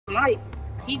night.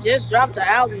 He just dropped the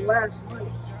album last night.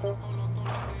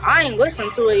 I ain't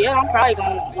listened to it yet. I'm probably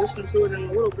gonna listen to it in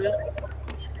a little bit.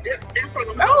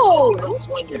 No, what's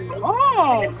fucking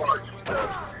wrong?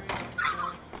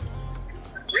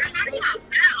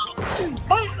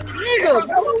 Nigga,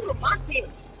 bro.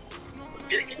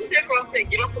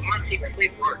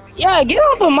 Yeah, get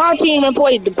off of my team and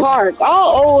play the park.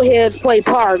 All old heads play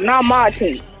park, not my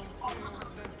team.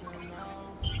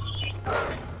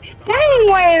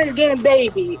 Dang, Wayne is getting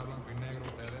baby.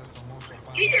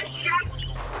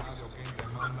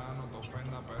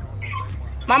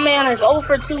 My man is 0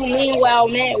 for 2. Meanwhile,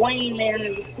 Wayne man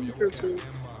is 2 for 2.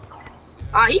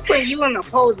 He put you in the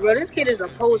post, bro. This kid is a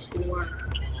post scorer.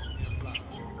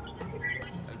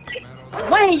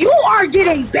 Wayne, you are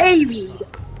getting babied.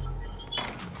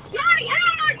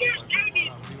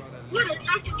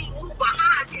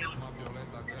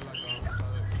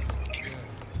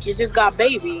 You just got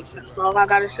babied. That's all I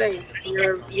gotta say.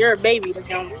 You're a baby to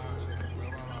him.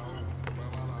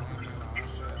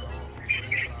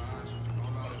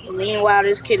 Meanwhile,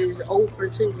 this kid is 0 for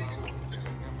 2.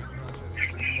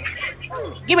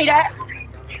 Give me that.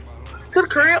 To the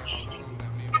crib.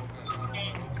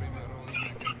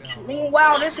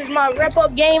 Meanwhile, this is my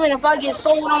rep-up game, and if I get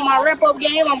sold on my rep-up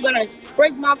game, I'm gonna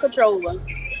break my controller.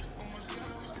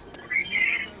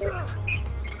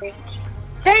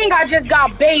 Dang, I just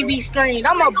got baby screened.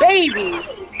 I'm a baby.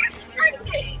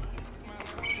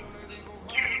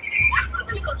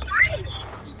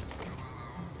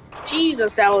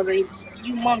 Jesus, that was a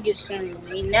humongous screen. I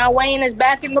mean, now Wayne is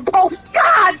back in the post.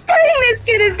 God dang, this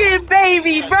kid is getting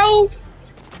baby, bro.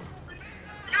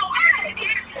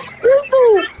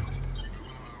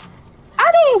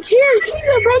 I don't care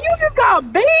either, bro. You just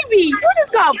got baby. You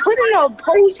just got put in a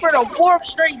post for the 4th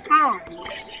straight time.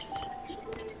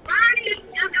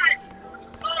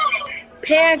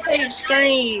 Pancake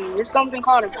screen. There's something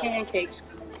called a pancake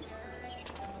screen.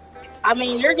 I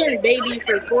mean, you're getting baby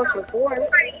for 4 for 4.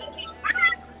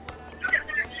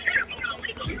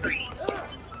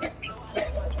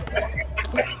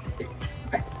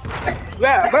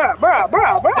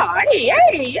 Bruh.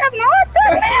 Hey, you have no hard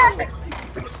time, man.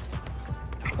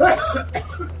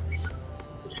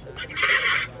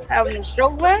 Having a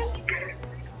stroke, man?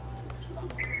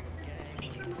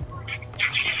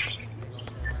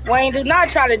 Wayne, do not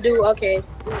try to do, okay.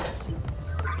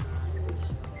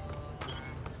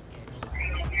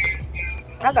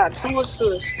 I got 2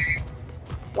 assists.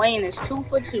 Wayne is 2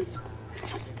 for 2.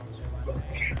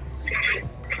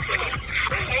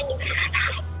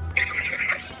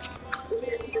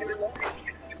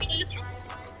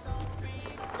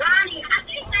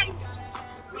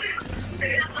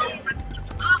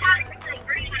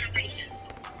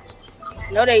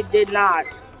 No, they did not.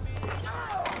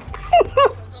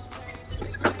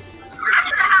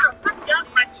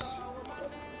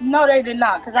 No, they did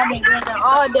not, because I've been doing that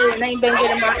all day and ain't been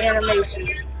getting my animation.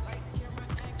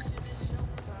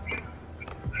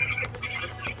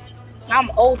 I'm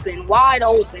open, wide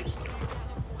open.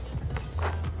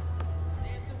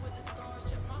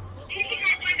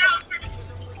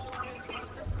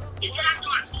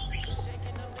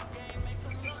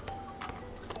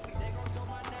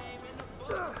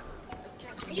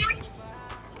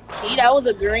 See, that was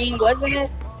a green, wasn't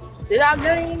it? Did I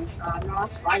green? No,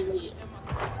 slightly.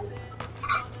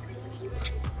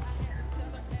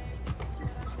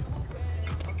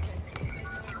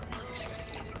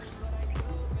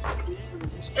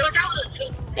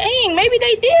 Dang, maybe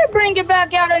they did bring it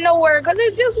back out of nowhere because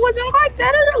it just wasn't like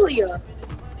that earlier.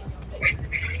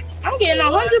 I'm getting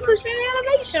 100%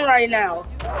 animation right now.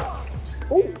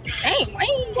 Ooh, dang,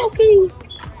 man, low-key.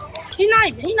 He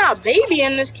not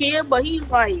babying this kid, but he's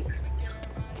like,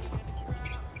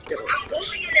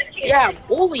 yeah,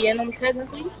 bullying him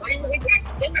technically.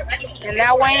 And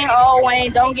now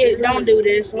Wayne, don't do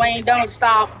this. Wayne, don't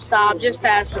stop, just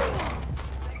pass it.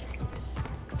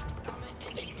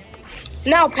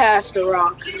 Now pass the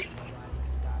rock.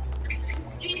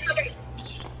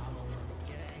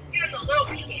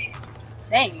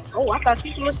 Dang, oh, I thought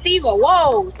you was Steve.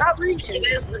 Whoa, stop reaching.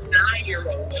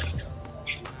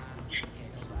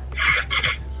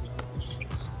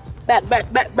 Back.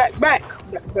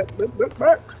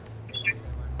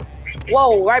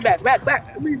 Whoa, right back.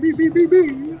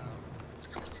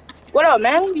 What up,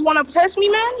 man? You wanna test me,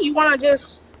 man? You wanna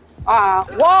just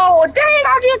whoa, dang,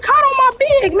 I get caught on my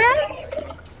big, man.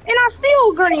 And I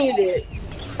still greened it.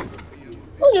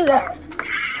 Look at that.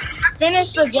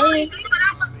 Finish the game.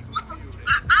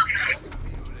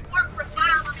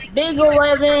 Big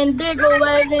 11.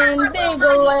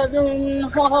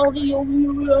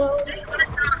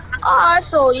 Oh, it's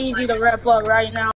so easy to wrap up right now.